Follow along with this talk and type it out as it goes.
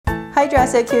Hi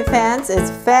Dress So Cute fans, it's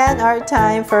fan art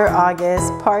time for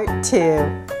August part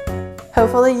 2.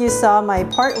 Hopefully you saw my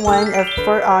part 1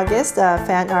 for August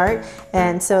fan art,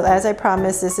 and so as I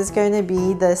promised, this is going to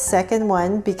be the second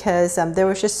one because there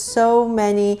was just so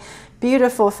many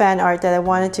beautiful fan art that I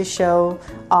wanted to show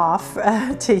off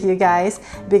to you guys,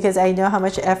 because I know how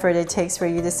much effort it takes for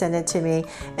you to send it to me,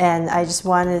 and I just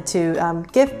wanted to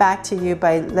give back to you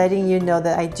by letting you know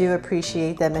that I do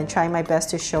appreciate them and trying my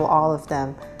best to show all of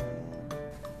them.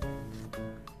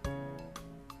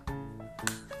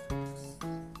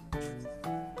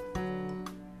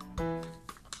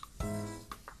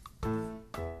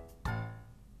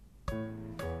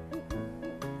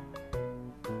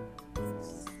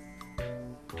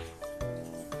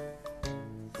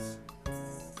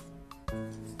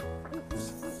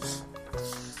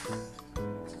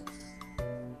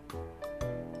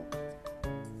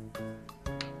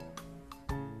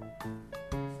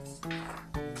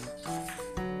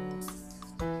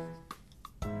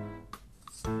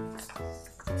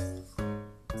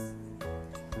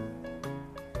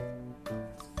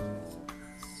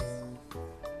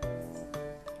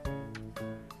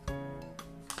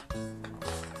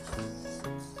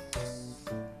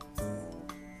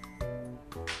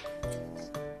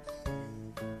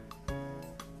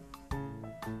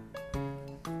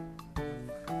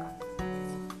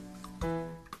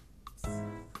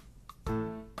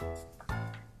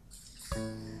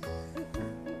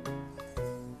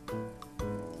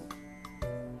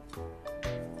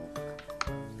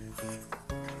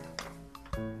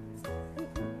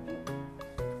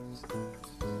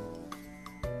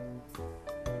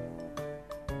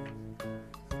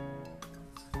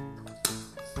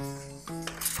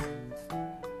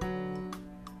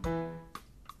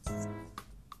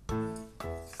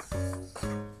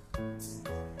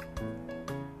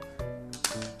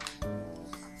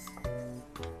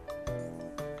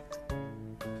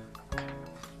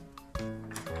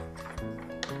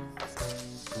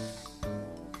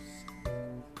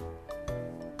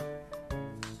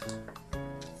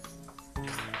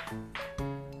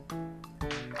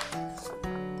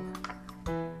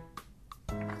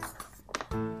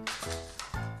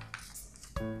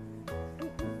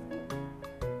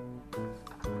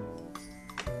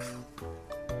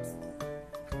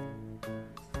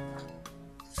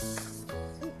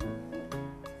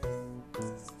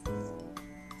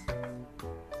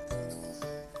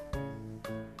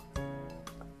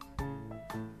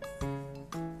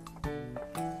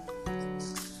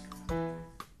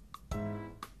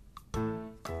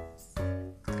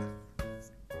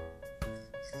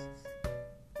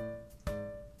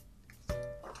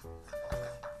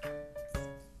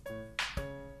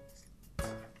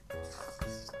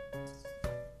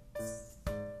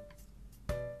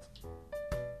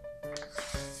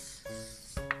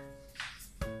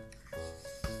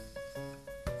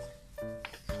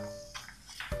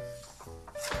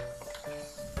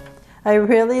 I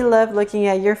really love looking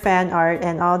at your fan art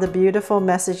and all the beautiful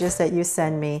messages that you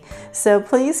send me. So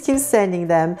please keep sending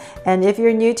them. And if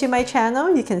you're new to my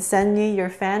channel, you can send me your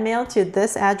fan mail to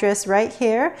this address right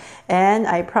here. And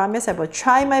I promise I will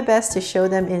try my best to show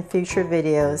them in future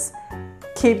videos.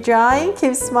 Keep drawing,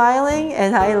 keep smiling,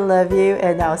 and I love you,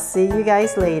 and I'll see you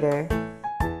guys later.